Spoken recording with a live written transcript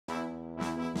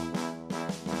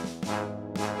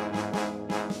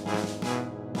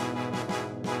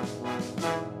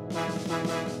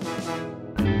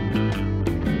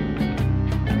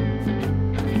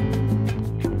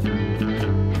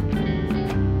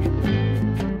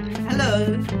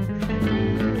Hello.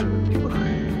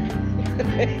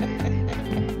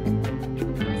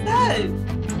 So,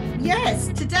 yes,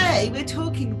 today we're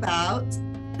talking about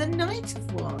the Knight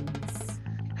of Wands.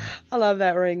 I love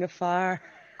that ring of fire.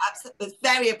 Absolutely, it's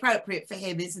very appropriate for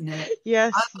him, isn't it?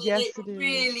 Yes, I mean, yes, it it is.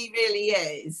 really, really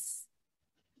is.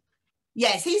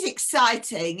 Yes, he's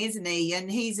exciting, isn't he? And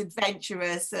he's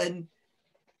adventurous, and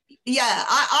yeah,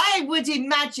 I would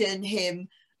imagine him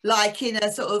like in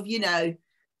a sort of, you know,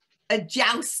 a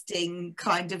jousting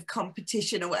kind of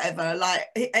competition or whatever. Like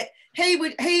he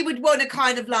would want to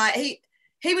kind of like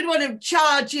he would want to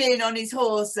charge in on his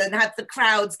horse and have the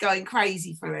crowds going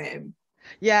crazy for him.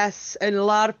 Yes, and a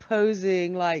lot of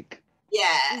posing, like,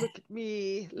 Yeah, look at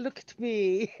me, look at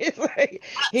me. It's like,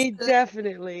 he absolutely.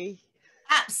 definitely.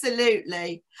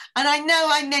 Absolutely. And I know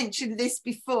I mentioned this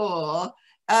before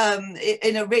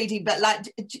in a reading, but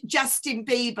like Justin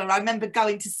Bieber, I remember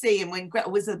going to see him when Greta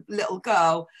was a little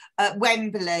girl at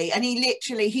Wembley, and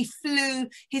he flew,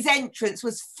 his entrance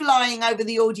was flying over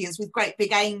the audience with great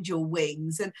big angel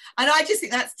wings. And I just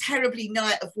think that's terribly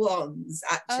Knight of Wands,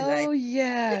 actually. Oh, You know,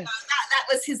 yes.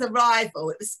 that was his arrival.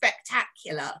 It was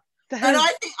spectacular. That And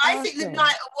is I think the awesome.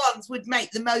 Knight of Wands would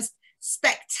make the most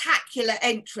spectacular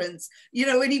entrance. You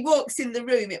know, when he walks in the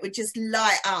room, it would just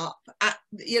light up,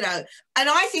 you know, and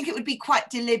I think it would be quite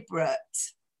deliberate.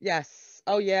 Yes.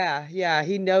 Oh, yeah, yeah.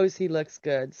 He knows he looks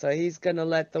good, so he's gonna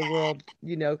let the world,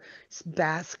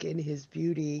 bask in his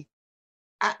beauty.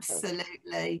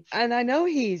 Absolutely. And I know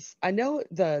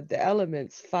the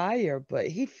elements fire, but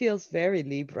he feels very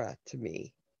Libra to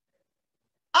me.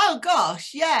 Oh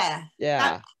gosh, yeah, that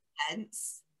Yeah. makes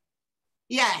sense.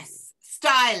 Yes,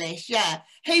 stylish. Yeah,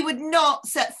 he would not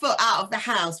set foot out of the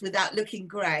house without looking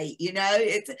great. You know,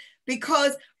 it's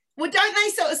because, well, don't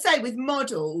they sort of say with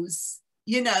models,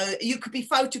 you know, you could be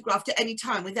photographed at any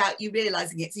time without you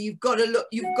realizing it. So you've got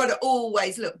to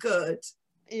always look good.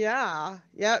 Yeah.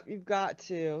 Yep, you've got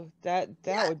to. That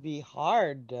Yeah. would be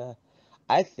hard,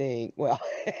 I think. Well,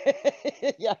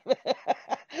 yeah.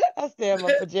 I stay in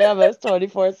my pajamas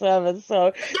 24/7,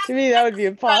 so to me that would be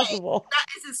Strain. impossible. That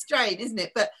is a strain, isn't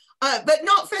it? But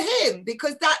not for him,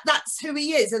 because that's who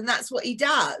he is and that's what he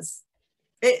does.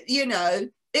 It, you know,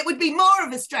 it would be more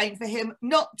of a strain for him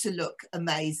not to look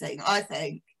amazing, I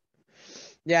think.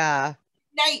 Yeah.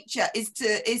 Nature is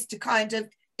to kind of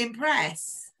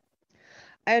impress.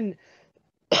 And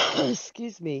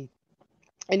excuse me.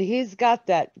 And he's got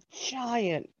that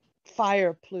giant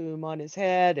fire plume on his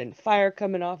head and fire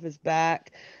coming off his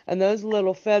back and those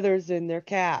little feathers in their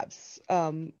caps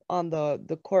on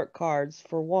the court cards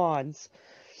for wands.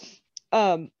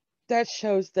 um that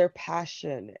shows their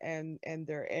passion and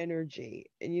their energy.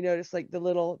 And you notice like the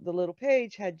little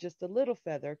page had just a little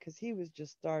feather because he was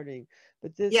just starting,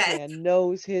 but this Yes, man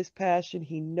knows his passion,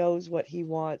 he knows what he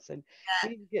wants, and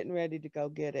he's getting ready to go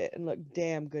get it and look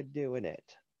damn good doing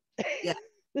it. yeah,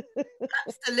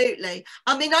 absolutely.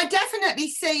 I mean, I definitely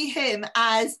see him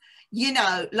as, you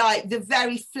know, like the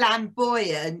very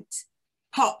flamboyant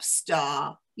pop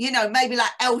star, you know, maybe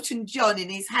like Elton John in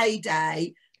his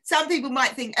heyday. Some people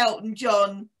might think Elton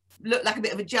John looked like a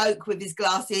bit of a joke with his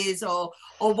glasses or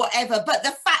whatever, but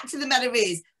the fact of the matter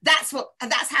is that's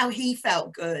how he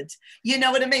felt good. You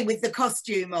know what I mean? With the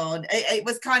costume on, it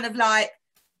was kind of like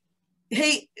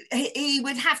he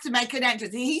would have to make an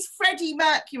entrance. He's Freddie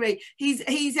Mercury. He's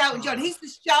Elton John. He's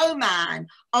the showman,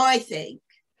 I think.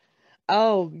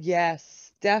 Oh,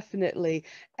 yes, definitely.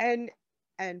 And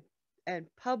and and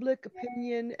public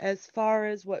opinion as far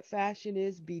as what fashion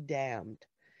is, be damned.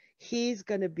 He's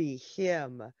gonna be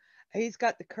him. He's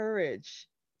got the courage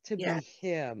to Yeah. be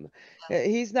him.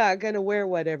 He's not gonna wear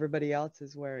what everybody else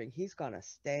is wearing. He's gonna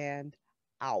stand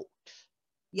out.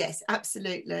 Yes,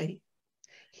 absolutely.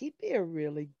 He'd be a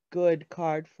really good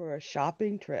card for a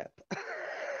shopping trip.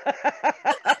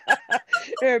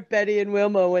 Or Betty and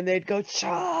Wilma when they'd go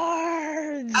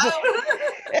charge. Oh,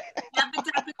 Yabba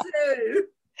Dabba Doo.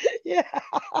 Yeah.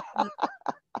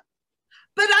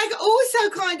 But I also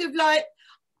kind of like,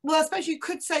 well, I suppose you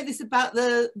could say this about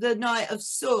the Knight of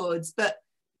Swords, but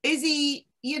is he,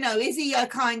 you know, is he a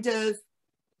kind of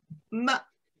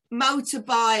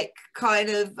motorbike kind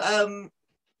of,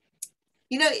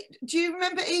 you know, do you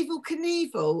remember Evil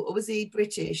Knievel, or was he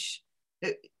British?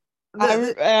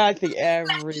 I think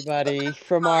everybody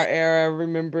from our era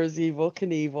remembers Evil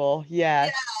Knievel. Yeah,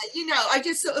 Yes. you know, I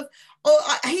just sort of,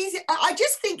 oh, I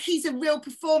just think he's a real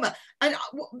performer. And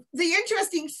the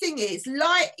interesting thing is,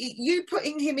 like you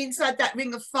putting him inside that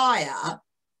ring of fire,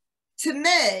 to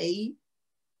me,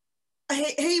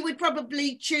 he would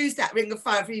probably choose that ring of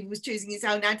fire if he was choosing his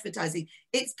own advertising.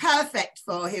 It's perfect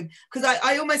for him because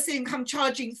I almost see him come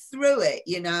charging through it,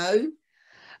 you know?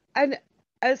 And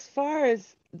as far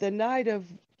as the Knight of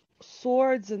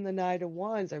Swords and the Knight of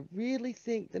Wands, I really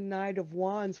think the Knight of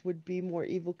Wands would be more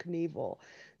Evil Knievel,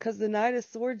 because the Knight of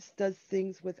Swords does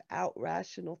things without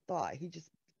rational thought. He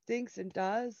just thinks and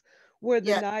does. Where the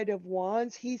Yeah, Knight of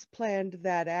Wands, he's planned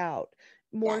that out.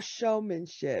 More yeah,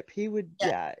 showmanship. He would, yeah.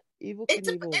 yeah. Evil It's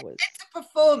a Knievel was, it's a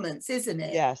performance, isn't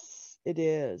it? yes, it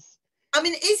is. I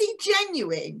mean, is he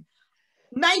genuine?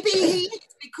 Maybe he is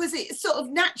because it's sort of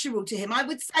natural to him. I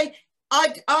would say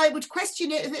I would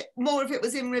question it, more if it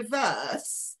was in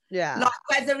reverse, Yeah. like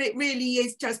whether it really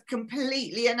is just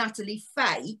completely and utterly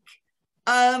fake.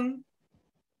 Um,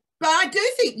 but I do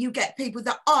think you get people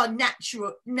that are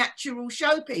natural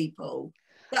show people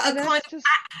that And are kind that's of just,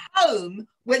 at home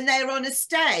when they're on a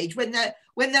stage, when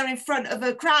they're in front of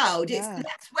a crowd. It's yeah.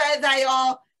 that's where they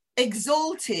are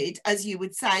exalted, as you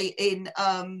would say in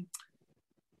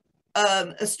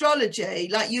astrology.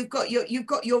 Like you've got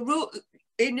your rule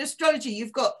in astrology.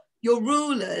 You've got your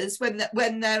rulers when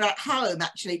they're at home,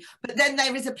 actually, but then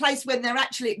there is a place when they're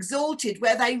actually exalted,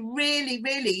 where they really,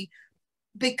 really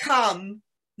become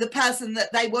the person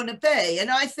that they want to be. And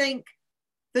I think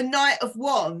the Knight of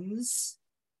Wands,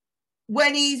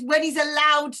 when he's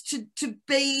allowed to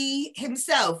be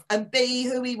himself and be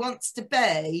who he wants to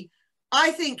be,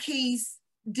 I think he's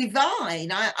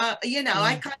divine. I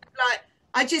Mm. kind of like,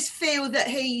 I just feel that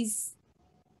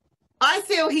I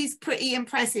feel he's pretty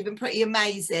impressive and pretty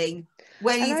amazing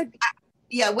when And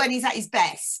he's I when he's at his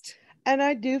best. And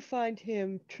I do find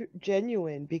him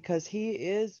genuine because he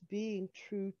is being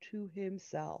true to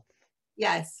himself.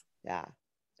 Yes. Yeah,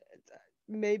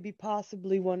 maybe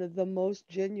possibly one of the most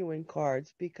genuine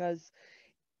cards because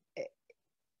eh,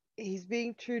 he's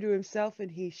being true to himself and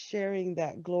he's sharing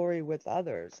that glory with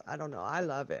others. I don't know. I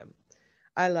love him.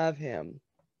 I love him.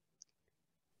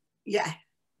 Yeah.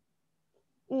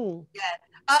 Mm. Yeah.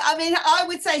 I mean, I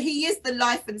would say he is the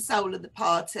life and soul of the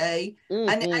party,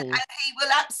 and Hmm. he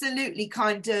will absolutely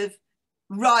kind of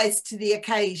rise to the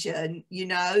occasion.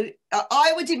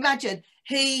 I would imagine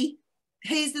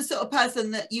he's the sort of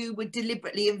person that you would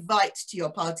deliberately invite to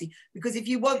your party, because if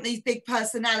you want these big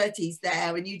personalities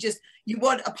there, and you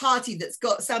want a party that's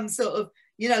got some sort of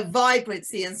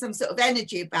vibrancy and some sort of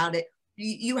energy about it,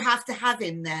 you have to have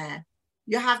him there.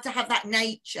 You have to have that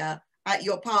nature at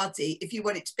your party if you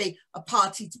want it to be a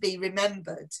party to be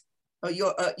remembered, or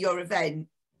your event.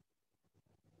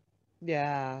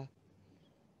 Yeah.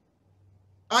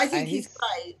 I think he's He's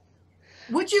great.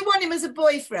 Would you want him as a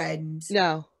boyfriend?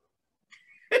 no.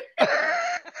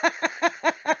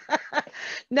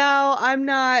 No, I'm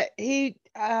not.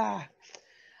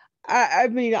 I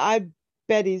mean, I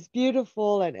bet he's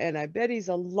beautiful and I bet he's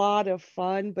a lot of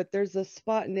fun, but there's a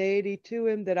spontaneity to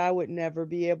him that I would never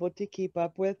be able to keep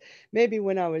up with. Maybe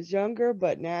when I was younger,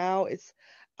 but now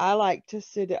I like to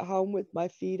sit at home with my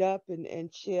feet up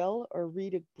and chill or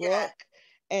read a Yeah. book,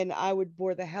 and I would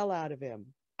bore the hell out of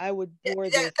him. I would bore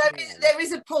there, this there is man. there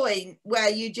is a point where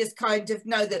you just kind of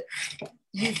know that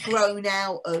you've grown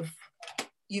out of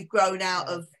you've grown out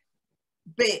Yeah. of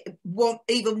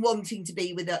even wanting to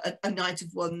be with a Knight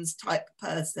of Wands type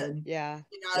person. Yeah.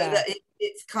 That Yeah.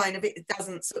 it's kind of, it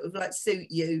doesn't sort of like suit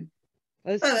you.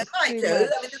 It's Oh, it just might too do. I mean,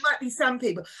 there much. might be some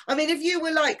people. I mean, if you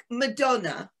were like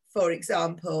Madonna, for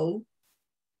example,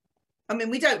 I mean,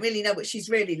 we don't really know what she's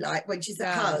really like when she's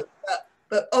at Yeah. home,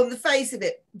 but on the face of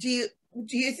it, do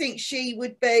you think she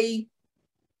would be?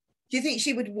 Do you think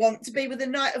she would want to be with a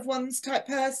Knight of Wands type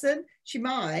person? She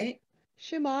might.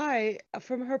 She might,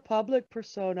 from her public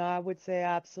persona, I would say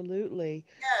absolutely.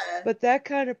 Yeah. But that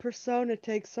kind of persona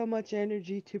takes so much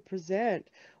energy to present.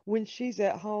 When she's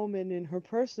at home and in her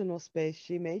personal space,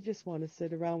 she may just want to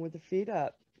sit around with her feet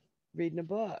up, reading a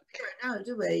book. We don't know,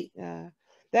 do we? Yeah.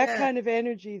 That Yeah, kind of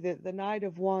energy that the Knight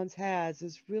of Wands has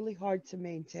is really hard to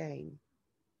maintain.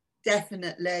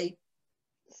 definitely.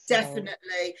 So,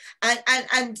 Definitely.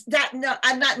 And that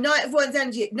Knight of Wands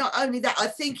energy, not only that, I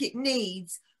think it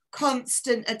needs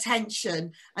constant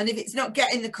attention, and if it's not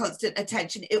getting the constant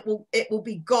attention, it will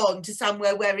be gone to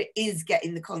somewhere where it is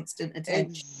getting the constant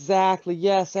attention. exactly.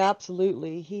 Yes,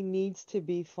 absolutely. He needs to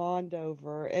be fawned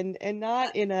over and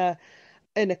not in a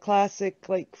classic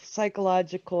like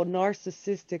psychological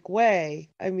narcissistic way.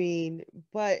 I mean,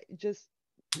 but just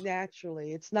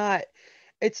naturally. It's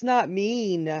not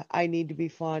mean I need to be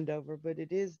fawned over, but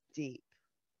it is deep.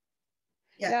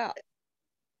 Yeah. Now,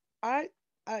 I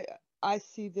I I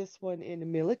see this one in a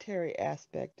military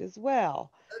aspect as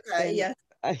well. Okay. And Yeah.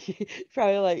 I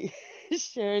probably like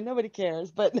Sharon, nobody cares,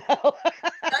 but no. No,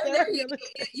 no, They're you,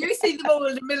 military. you see them all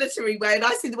in a military way, and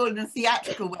I see them all in a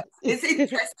theatrical way. It's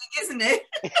interesting, isn't it?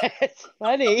 It's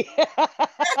funny.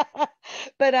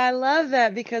 But I love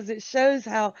that because it shows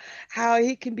how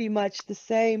he can be much the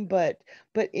same, but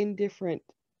in different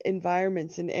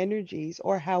environments and energies,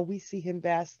 or how we see him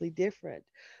vastly different.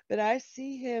 But I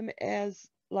see him as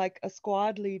like a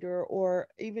squad leader or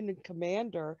even a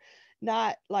commander,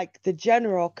 not like the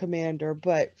general commander,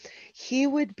 but he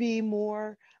would be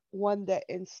more one that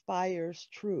inspires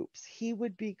troops. He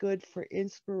would be good for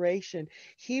inspiration.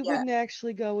 He Yeah, wouldn't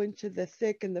actually go into the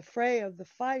thick and the fray of the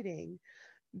fighting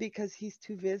because he's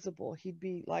too visible. He'd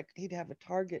be like he'd have a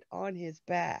target on his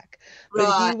back. But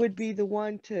right. he would be the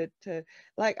one to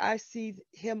like I see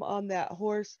him on that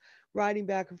horse riding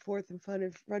back and forth in front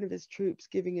of his troops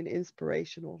giving an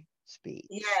inspirational speech.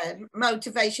 Yeah,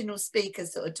 motivational speaker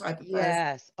sort of type of person.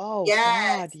 Yes. Oh Yes,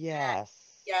 God, yes.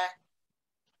 yeah.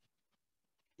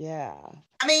 Yeah.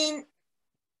 I mean,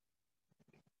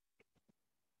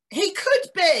 he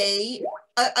could be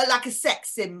like a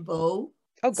sex symbol,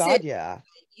 Oh God, yeah.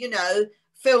 you know,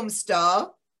 film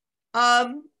star.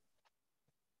 Um,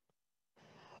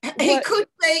 What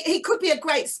he could be a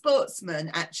great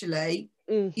sportsman, actually.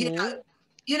 You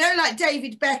mm-hmm. know, like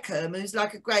David Beckham, who's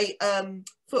like a great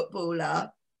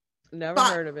footballer. Never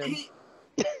But heard of him.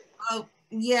 oh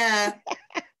yeah,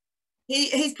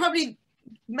 he's probably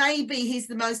maybe he's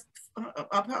the most.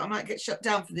 I might get shut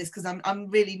down for this because I'm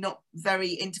really not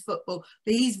very into football,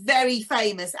 but he's very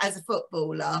famous as a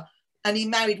footballer, and he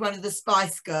married one of the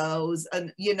Spice Girls,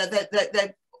 and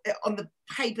they're on the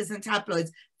papers and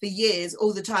tabloids for years,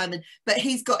 all the time. And but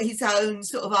he's got his own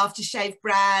sort of aftershave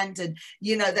brand, and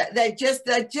that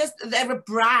they're a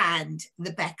brand,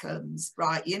 the Beckhams,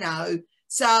 right?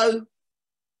 So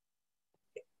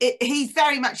he's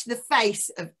very much the face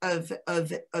of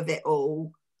it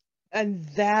all. And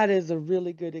that is a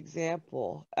really good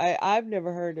example. I've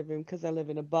never heard of him because I live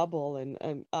in a bubble,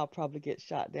 and I'll probably get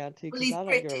shot down too Well, because he's I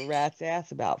don't give a British. rat's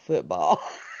ass about football.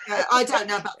 I don't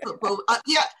know about football.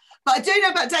 Yeah, but I do know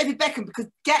about David Beckham because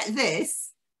get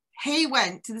this, he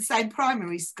went to the same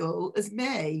primary school as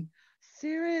me.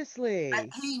 And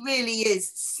Seriously. he really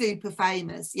is super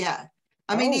famous. Yeah.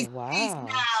 I mean, Oh, he's wow.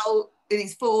 now in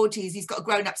his 40s. He's got a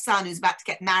grown up son who's about to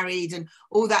get married and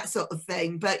all that sort of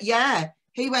thing. But yeah,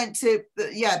 he went to,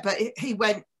 yeah, but he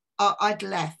went, I'd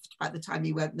left by the time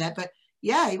he went there. But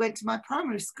yeah, he went to my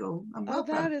primary school. I'm Oh, well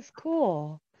proud. that is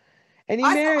cool. And he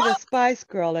I thought, married a oh, Spice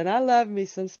Girl, and I love me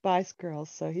some Spice Girls,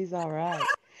 so he's all right.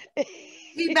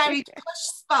 he married Posh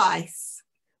Spice,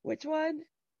 Which one?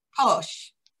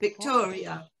 Posh,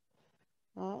 Victoria.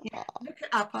 Posh. Oh, Yeah, look it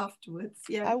up afterwards.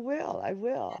 Yeah, I will. I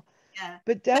will. yeah.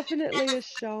 But definitely a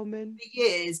showman.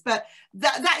 Years, but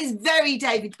that is very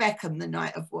David Beckham, the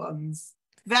Knight of Wands.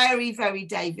 Very, very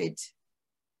David.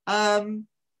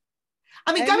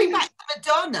 I mean, And going he, back to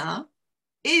Madonna,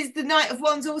 is the Knight of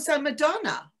Wands also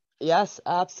Madonna? yes,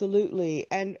 absolutely.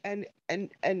 And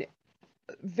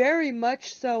very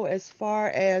much so, as far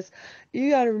as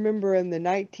you got to remember in the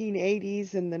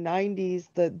 1980s and the 90s,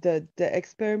 the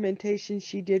experimentation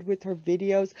she did with her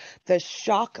videos, the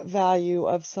shock value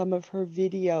of some of her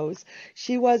videos.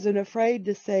 She wasn't afraid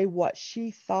to say what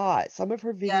she thought. Some of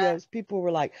her Yeah, videos, people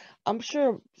were like, I'm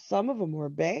sure some of them were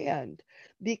banned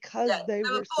yeah. because they They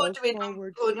were were so bordering on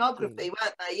forward pornography, thinking.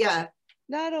 weren't they? Yeah,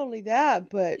 Not only that,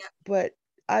 but yeah, but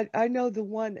I know the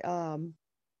one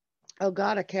oh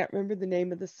God, I can't remember the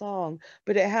name of the song,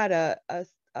 but it had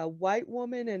a white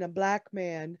woman and a black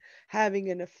man having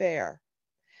an affair.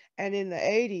 And in the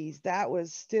 80s, that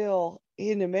was still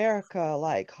in America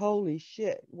like, holy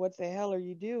shit, what the hell are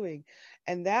you doing?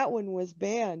 And that one was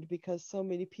banned because so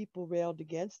many people railed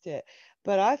against it.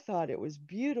 But I thought it was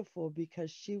beautiful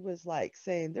because she was like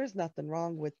saying, there's nothing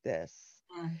wrong with this.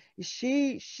 yeah.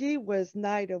 She was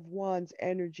Knight of Wands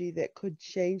energy that could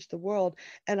change the world,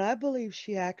 and I believe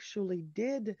she actually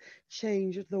did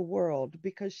change the world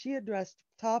because she addressed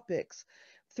topics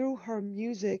through her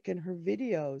music and her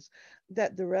videos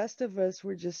that the rest of us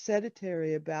were just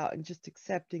sedentary about and just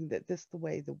accepting that this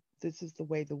is the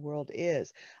way the world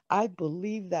is. I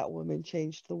believe that woman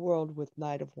changed the world with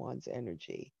Knight of Wands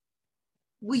energy.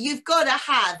 Well, you've got to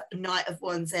have a Knight of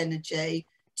Wands energy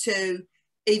to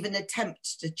even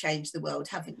attempt to change the world,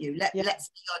 haven't you? Yeah, Let's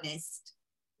be honest.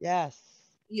 yes.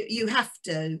 You have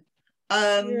to.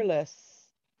 Um, Fearless.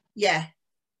 yeah,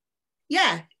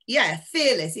 yeah,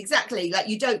 fearless, exactly. Like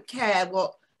you don't care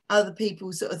what other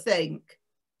people sort of think.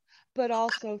 But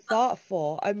also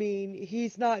thoughtful. I mean,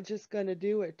 he's not just going to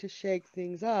do it to shake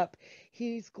things up.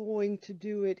 He's going to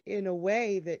do it in a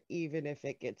way that even if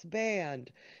it gets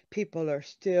banned, people are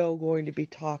still going to be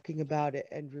talking about it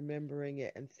and remembering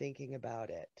it and thinking about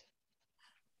it.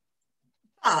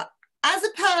 But as a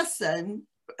person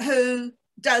who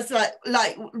does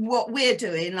like what we're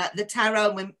doing, like the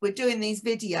tarot, when we're doing these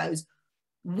videos,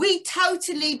 we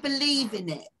totally believe in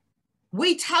it.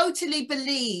 We totally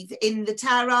believe in the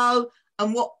tarot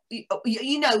and what,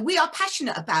 you know, we are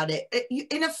passionate about it.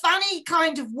 In a funny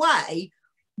kind of way,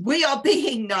 we are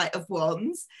being Knight of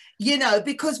Wands, you know,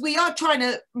 because we are trying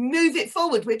to move it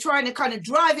forward. We're trying to kind of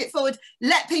drive it forward,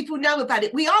 let people know about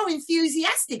it. We are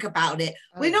enthusiastic about it.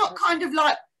 We're not kind of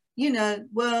like, you know,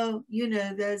 well, you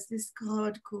know, there's this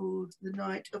card called the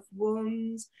Knight of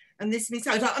Wands, and this means,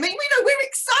 I mean, we know we're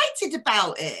excited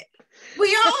about it.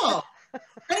 We are.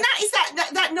 And that is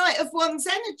that Knight of Wands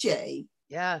energy.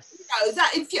 Yes. You know,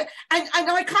 that if you and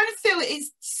I kind of feel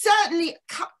it's certainly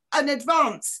an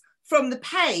advance from the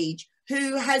page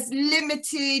who has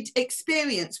limited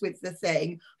experience with the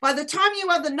thing. By the time you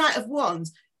are the Knight of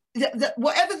Wands,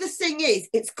 whatever the thing is,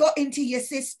 it's got into your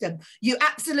system. You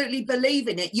absolutely believe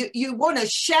in it. You want to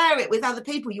share it with other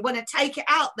people. You want to take it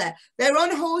out there. They're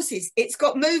on horses. It's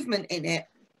got movement in it.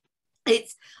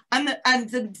 It's and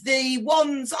the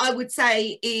wands, I would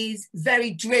say, is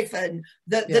very driven.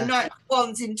 The Knight of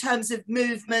Wands in terms of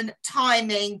movement,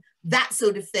 timing, that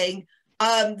sort of thing.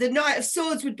 The Knight of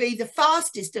Swords would be the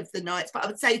fastest of the knights, but I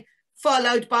would say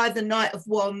followed by the Knight of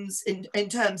Wands in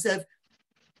terms of,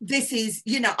 this is,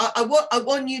 you know, I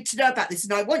want you to know about this,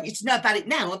 and I want you to know about it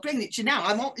now. I'm bringing it to you now.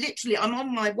 I'm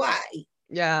on my way.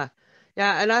 Yeah.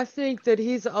 Yeah, and I think that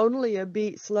he's only a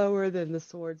beat slower than the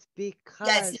Swords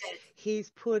because he's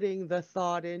putting the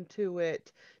thought into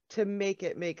it to make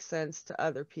it make sense to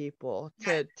other people,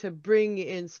 to bring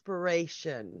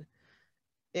inspiration.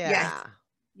 Yeah.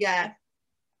 Yeah.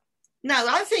 No,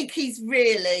 I think he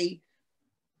really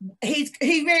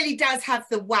does have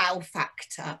the wow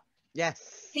factor.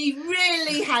 Yes. He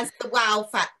really has the wow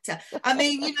factor. I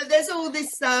mean, you know, there's all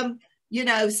this you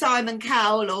know, Simon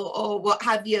Cowell or what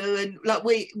have you, and like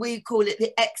we call it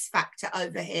the X factor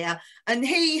over here, and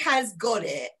he has got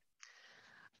it.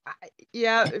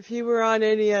 Yeah, if he were on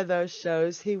any of those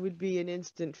shows, he would be an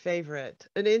instant favorite.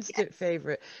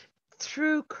 Favorite.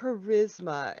 Through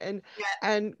charisma,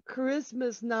 and charisma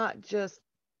is not just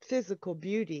physical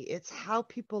beauty, it's how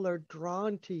people are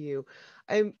drawn to you.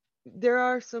 There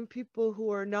are some people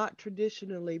who are not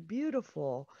traditionally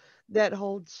beautiful that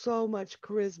hold so much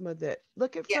charisma. That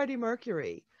look at Freddie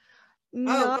Mercury.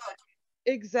 Not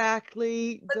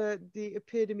exactly the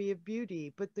epitome of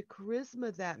beauty, but the charisma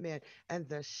of that man and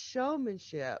the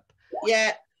showmanship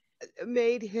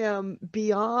made him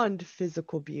beyond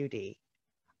physical beauty.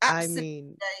 Absolutely. I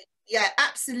mean, yeah,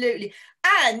 absolutely.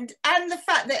 And the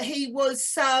fact that he was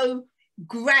so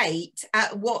great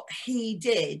at what he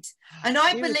did. And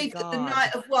I believe that the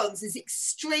Knight of Wands is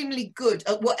extremely good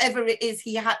at whatever it is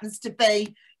he happens to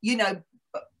be, you know,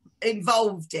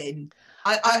 involved in.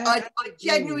 I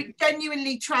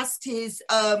genuinely trust his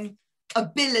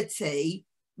ability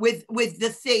with the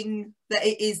thing that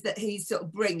it is that he's sort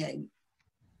of bringing.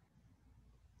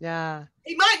 Yeah.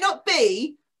 He might not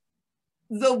be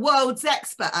the world's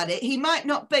expert at it. He might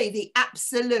not be the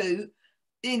absolute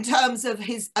in terms of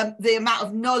his the amount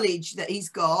of knowledge that he's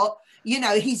got. You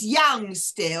know, he's young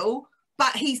still,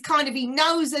 but he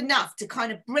knows enough to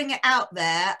kind of bring it out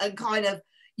there and kind of,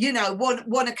 you know,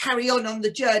 want to carry on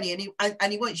the journey,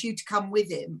 and he wants you to come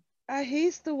with him.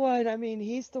 He's the one. I mean,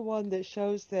 he's the one that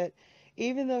shows that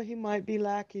even though he might be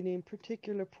lacking in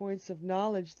particular points of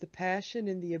knowledge, the passion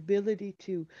and the ability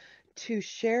to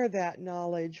share that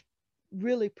knowledge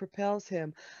really propels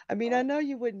him. I mean, I know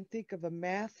you wouldn't think of a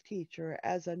math teacher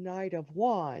as a Knight of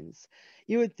Wands.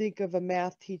 You would think of a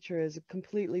math teacher as a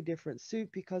completely different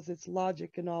suit because it's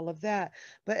logic and all of that.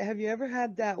 But have you ever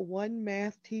had that one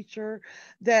math teacher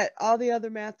that all the other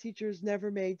math teachers never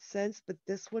made sense, but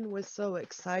this one was so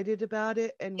excited about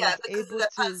it and was able to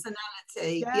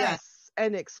personality,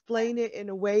 and explain it in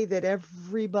a way that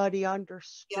everybody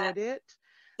understood it?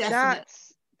 Definitely.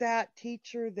 That's that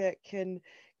teacher that can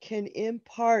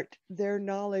impart their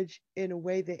knowledge in a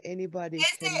way that anybody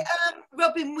can. Is it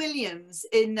Robin Williams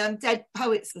in Dead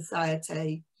Poets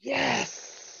Society?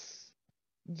 Yes.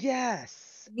 Yeah.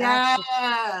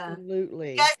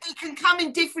 Absolutely. Yes, he can come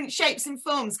in different shapes and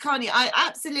forms, can't he? I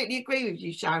absolutely agree with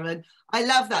you, Sharon. I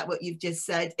love that what you've just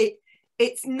said.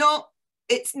 It's not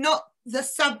the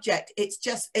subject. It's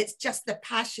just the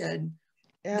passion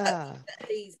that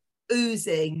he's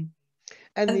oozing.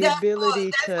 And the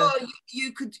ability to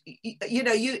you could, you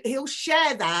know, he'll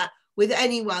share that with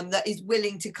anyone that is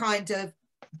willing to kind of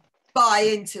buy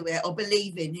into it or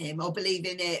believe in him or believe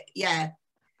in it.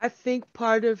 I think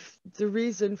part of the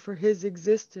reason for his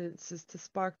existence is to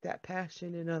spark that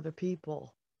passion in other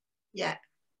people. That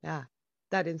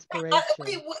inspiration.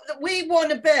 We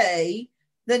want to be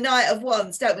the Knight of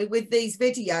Wands, don't we, with these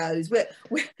videos?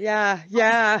 Yeah,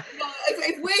 yeah.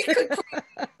 If we could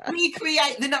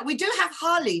recreate the Knight, we do have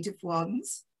Harley of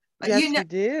Wands. Yes, You know, we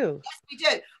do. yes, we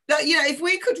do. But, you know, if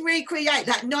we could recreate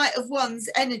that Knight of Wands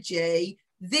energy,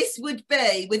 this would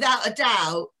be, without a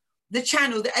doubt, the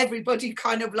channel that everybody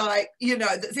kind of like, you know,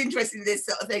 that's interested in this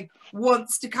sort of thing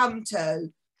wants to come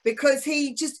to, because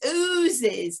he just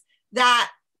oozes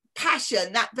that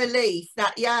passion, that belief,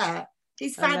 that, yeah,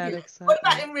 he's fabulous. What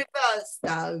about in reverse,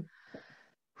 though?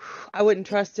 I wouldn't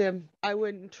trust him. I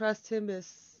wouldn't trust him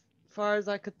as far as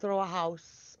I could throw a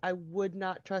house. I would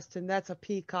not trust him. That's a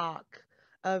peacock.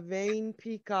 A vain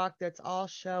peacock that's all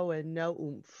show and no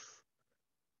oomph.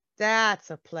 That's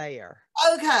a player.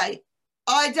 Okay.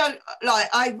 I don't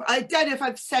know if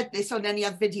I've said this on any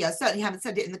other video. I certainly haven't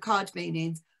said it in the card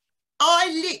meanings.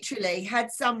 I literally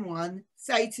had someone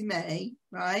say to me,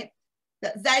 right,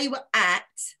 that they were at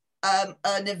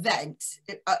an event.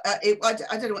 I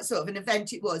don't know what sort of an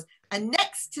event it was. And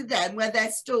next to them, where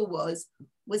their stall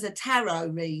was a tarot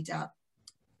reader.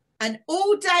 And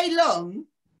all day long,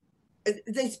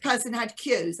 this person had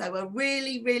queues. They were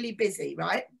really, really busy,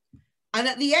 right? And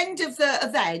at the end of the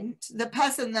event, the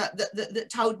person that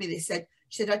told me this said,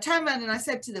 I turned around and I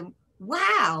said to them,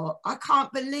 wow, I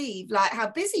can't believe like how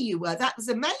busy you were. That was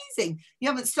amazing. You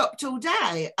haven't stopped all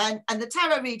day. And the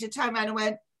tarot reader turned around and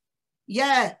went,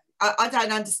 yeah, I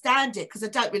don't understand it because I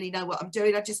don't really know what I'm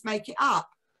doing. I just make it up.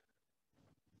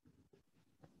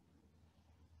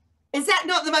 Is that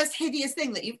not the most hideous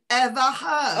thing that you've ever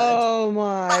heard? Oh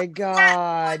my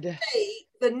God.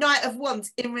 The Knight of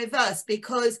Wands in reverse,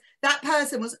 because that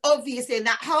person was obviously, and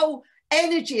that whole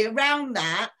energy around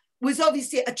that was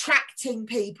obviously attracting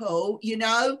people, you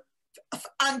know,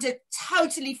 under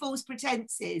totally false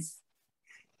pretenses.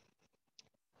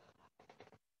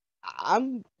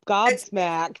 I'm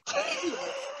gobsmacked.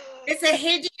 It's a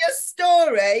hideous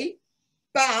story,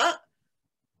 but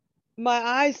my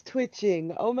eyes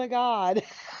twitching. Oh my God.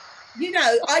 You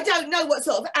know, I don't know what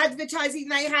sort of advertising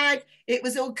they had. It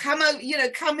was all come out, you know,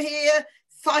 come here,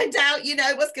 find out, you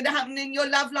know, what's going to happen in your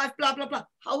love life, blah, blah, blah.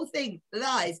 Whole thing,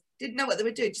 lies. Didn't know what they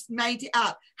were doing, just made it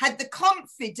up. Had the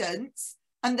confidence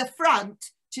and the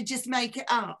front to just make it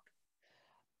up.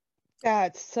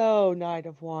 That's so Knight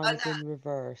of Wands in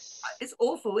reverse. It's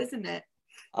awful, isn't it?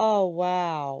 Oh,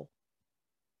 wow.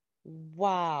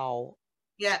 Wow.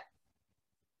 Yeah.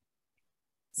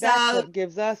 That's what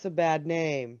gives us a bad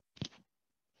name.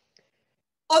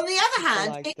 On the other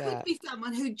hand, it could be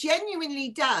someone who genuinely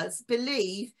does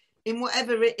believe in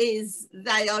whatever it is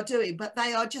they are doing, but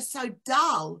they are just so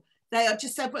dull. They are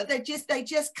just so, but they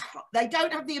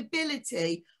don't have the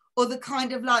ability or the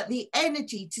kind of like the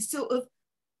energy to sort of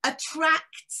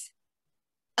attract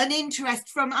an interest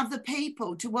from other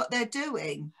people to what they're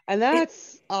doing. And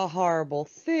that's a horrible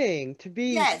thing, to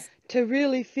be, yes, to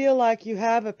really feel like you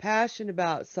have a passion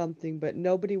about something, but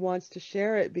nobody wants to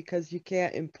share it because you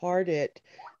can't impart it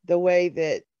the way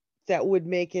that would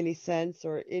make any sense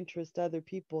or interest other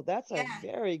people. That's a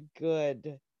very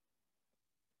good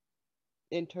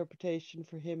interpretation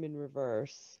for him in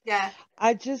reverse. Yeah.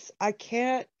 I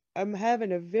can't, I'm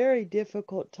having a very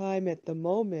difficult time at the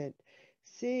moment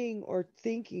seeing or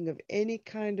thinking of any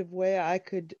kind of way I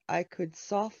could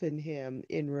soften him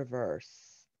in reverse,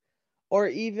 or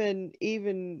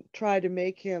even try to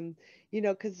make him, you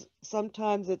know, because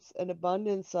sometimes it's an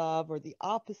abundance of, or the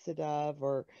opposite of,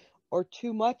 or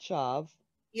too much of,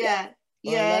 or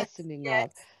lessening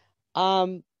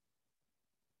of.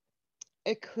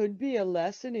 It could be a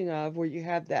lessening of, where you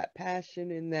have that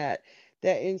passion and that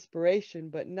inspiration,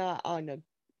 but not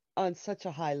on such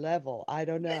a high level. I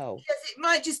don't know. Because it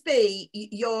might just be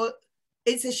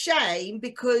it's a shame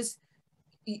because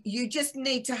you just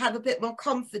need to have a bit more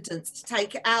confidence to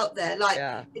take it out there. Like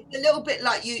it's a little bit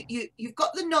like you've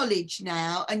got the knowledge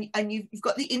now, and you've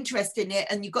got the interest in it,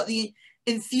 and you've got the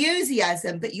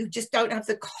enthusiasm, but you just don't have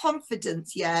the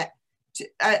confidence yet.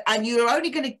 And you're only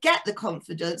going to get the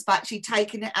confidence by actually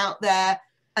taking it out there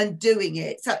and doing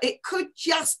it. So it could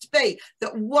just be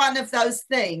that one of those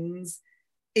things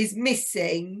is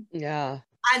missing. Yeah.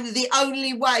 And the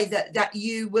only way that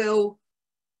you will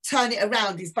turn it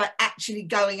around is by actually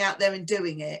going out there and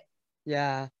doing it.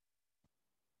 Yeah.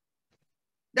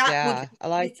 That would I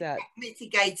like that.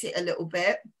 Mitigate it a little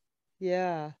bit.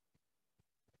 Yeah.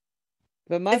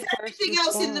 But my everything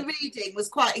else in the reading was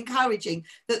quite encouraging,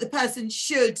 that the person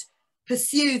should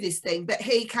pursue this thing, but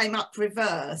he came up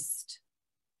reversed.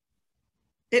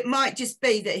 It might just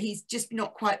be that he's just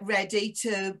not quite ready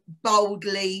to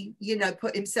boldly, you know,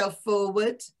 put himself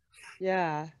forward.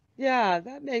 Yeah. Yeah,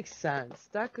 that makes sense.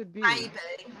 That could be. Maybe.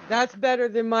 That's better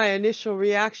than my initial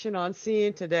reaction on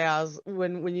seeing today. I was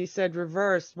when you said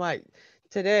reverse, my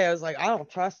today I was like, I don't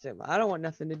trust him. I don't want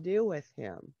nothing to do with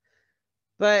him.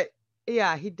 But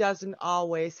yeah, he doesn't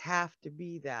always have to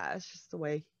be that. It's just the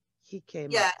way he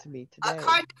came Yeah, up to me today.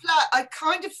 I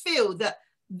kind of feel that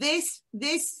this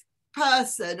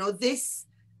person or this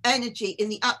energy in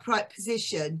the upright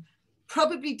position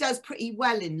probably does pretty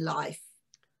well in life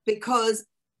because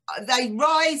they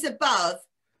rise above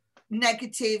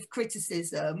negative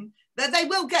criticism, but they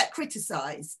will get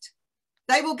criticized.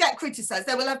 They will get criticized.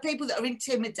 They will have people that are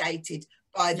intimidated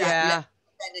by that Yeah.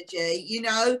 energy, you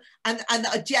know, and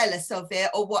are jealous of it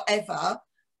or whatever,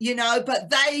 you know, but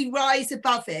they rise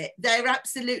above it. They're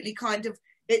absolutely kind of,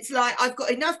 it's like I've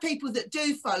got enough people that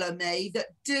do follow me, that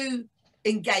do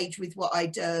engage with what I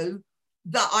do,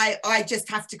 that I just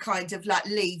have to kind of like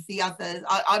leave the others.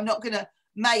 I'm not going to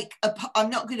I'm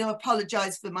not going to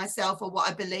apologize for myself or what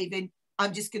I believe in.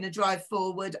 I'm just going to drive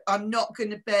forward. I'm not going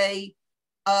to be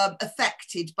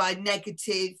affected by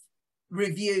negative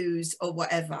reviews or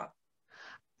whatever.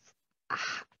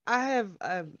 I have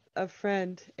a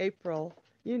friend, April.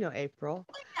 You know April.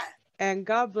 And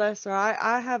God bless her.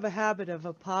 I have a habit of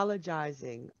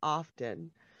apologizing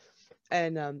often.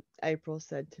 And April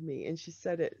said to me, and she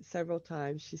said it several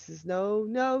times, she says, no,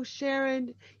 no,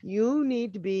 Sharon, you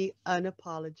need to be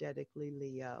unapologetically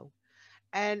Leo.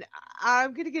 And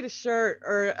I'm going to get a shirt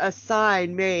or a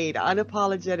sign made,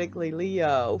 unapologetically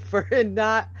Leo, for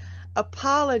not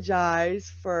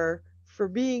apologize for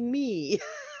being me.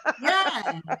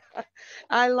 Yeah,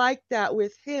 I like that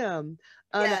with him,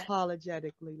 yeah,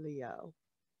 unapologetically Leo.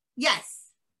 yes.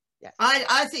 Yes,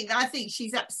 I think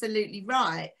she's absolutely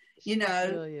right. You she's know,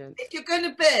 brilliant. if you're going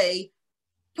to be,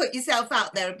 put yourself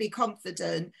out there and be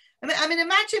confident. I mean,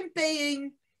 imagine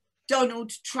being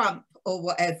Donald Trump or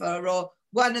whatever, or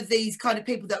one of these kind of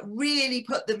people that really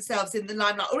put themselves in the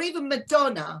limelight, or even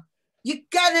Madonna. You're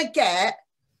gonna get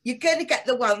you're gonna get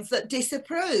the ones that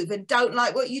disapprove and don't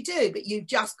like what you do, but you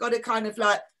just got to kind of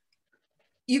like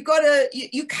you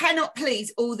cannot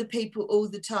please all the people all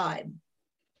the time.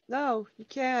 No, you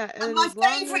can't. And And as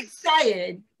long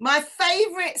as, my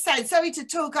favorite saying, sorry to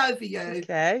talk over you,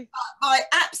 okay. my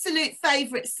absolute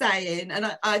favorite saying,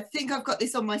 and I think I've got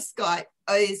this on my Skype,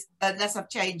 is, unless I've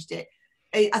changed it,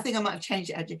 I think I might have changed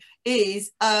it actually,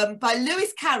 is by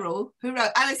Lewis Carroll, who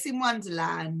wrote Alice in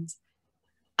Wonderland.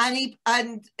 And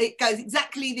it goes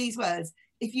exactly these words: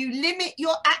 if you limit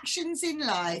your actions in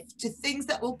life to things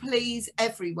that will please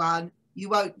everyone, you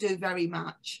won't do very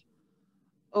much.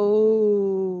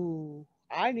 Oh,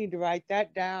 I need to write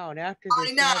that down after I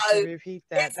this. You have to know. repeat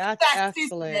that. It's the That's best,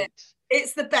 isn't it? excellent.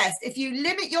 It's the best. If you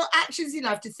limit your actions in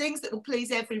life to things that will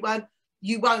please everyone,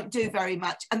 you won't do very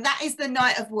much. And that is the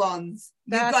Knight of Wands.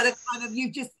 You've got to kind of, That's,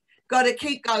 you just got to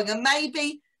keep going. And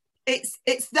maybe it's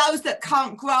those that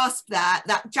can't grasp that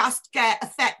just get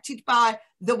affected by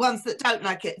the ones that don't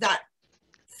like it, that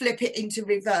flip it into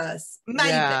reverse.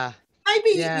 yeah, Maybe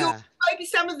your yeah. maybe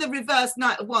some of the reverse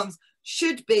Knight of Wands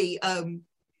should be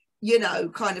you know,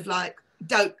 kind of like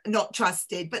don't not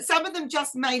trusted, but some of them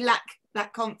just may lack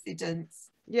that confidence,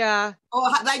 Yeah, or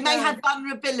they may yeah. have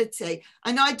vulnerability,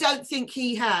 and I don't think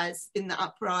he has in the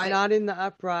upright. Not in the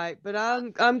upright, but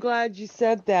I'm glad you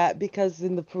said that because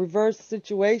in the reverse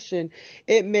situation,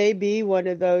 it may be one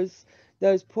of those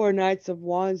poor Knights of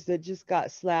Wands that just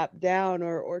got slapped down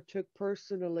or took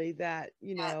personally that,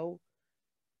 Yeah,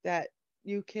 that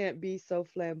you can't be so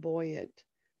flamboyant.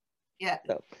 yeah.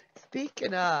 So,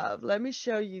 speaking of, let me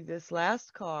show you this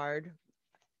last card,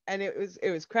 and it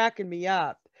was cracking me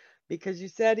up because you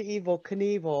said Evil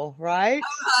Knievel, right?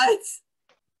 Right.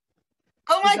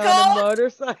 Oh He's my on a god,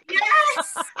 motorcycle.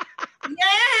 yes,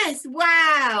 yes,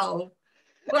 wow,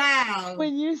 wow.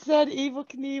 When you said Evil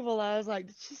Knievel, I was like,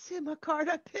 did you see my card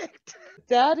I picked?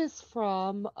 That is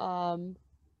from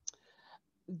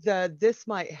the This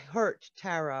Might Hurt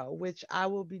Tarot, which I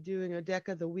will be doing a deck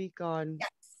of the week on Yes.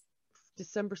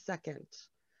 December 2nd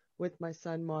with my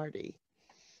son Marty.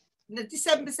 The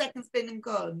December 2nd's been and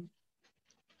gone.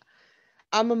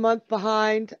 I'm a month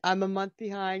behind. I'm a month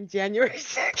behind. January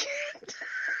 2nd.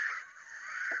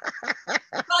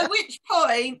 By which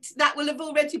point that will have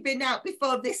already been out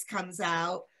before this comes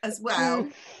out as well.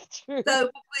 True, true. So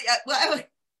well,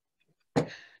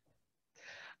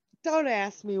 Don't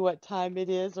ask me what time it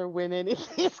is or when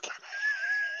anything is gonna.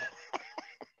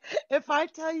 If I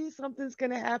tell you something's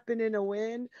gonna happen in a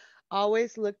win,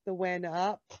 always look the when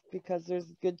up because there's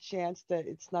a good chance that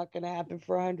it's not gonna happen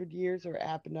for 100 years or it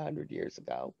happened 100 years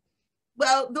ago.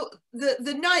 well,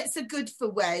 the nights are good for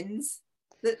wens.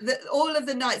 All of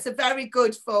the nights are very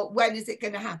good for when is it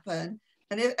going to happen.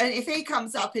 And if he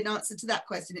comes up in answer to that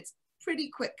question, it's pretty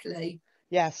quickly.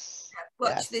 Yes.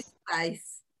 Watch this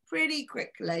space pretty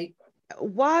quickly.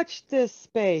 Watch this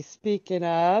space. Speaking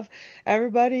of,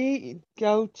 everybody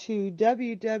go to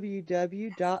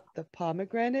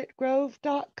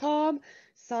www.thepomegranategrove.com.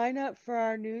 Sign up for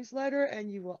our newsletter,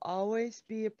 and you will always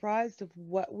be apprised of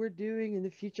what we're doing in the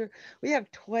future. We have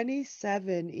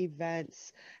 27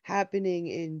 events happening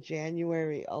in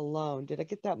January alone. Did I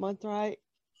get that month right?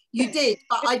 You did,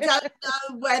 but I don't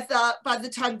know whether by the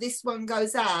time this one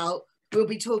goes out, we'll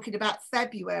be talking about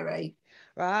February.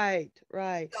 Right,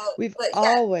 right. So, We've yeah,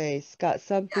 always got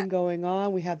something going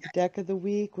on. We have the deck of the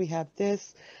week. We have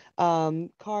this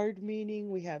card meaning.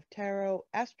 We have tarot,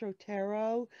 astro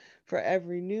tarot for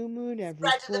every new moon, every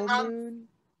full moon.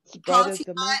 Party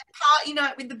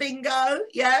night with the bingo.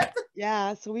 Yeah.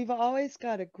 Yeah, so we've always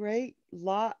got a great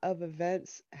lot of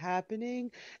events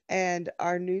happening, and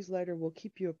our newsletter will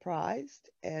keep you apprised.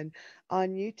 And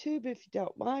on YouTube, if you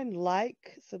don't mind,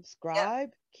 like,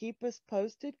 subscribe, keep us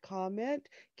posted, comment,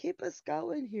 keep us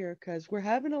going here, because we're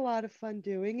having a lot of fun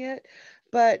doing it.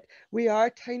 But we are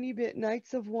tiny bit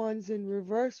Knights of Wands in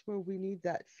reverse, where we need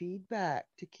that feedback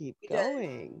to keep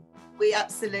going. We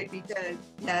absolutely do.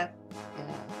 Yeah.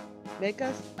 Make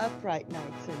us upright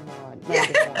Knights in Wands.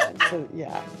 So,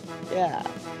 yeah.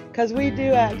 Because we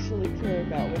do actually care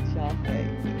about what y'all think.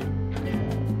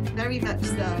 Very much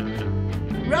so.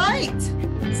 Right.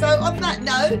 So on that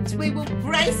note, we will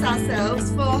brace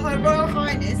ourselves for Her Royal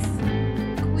Highness,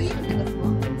 Queen of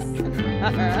Wands.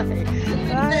 All right.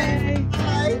 Bye.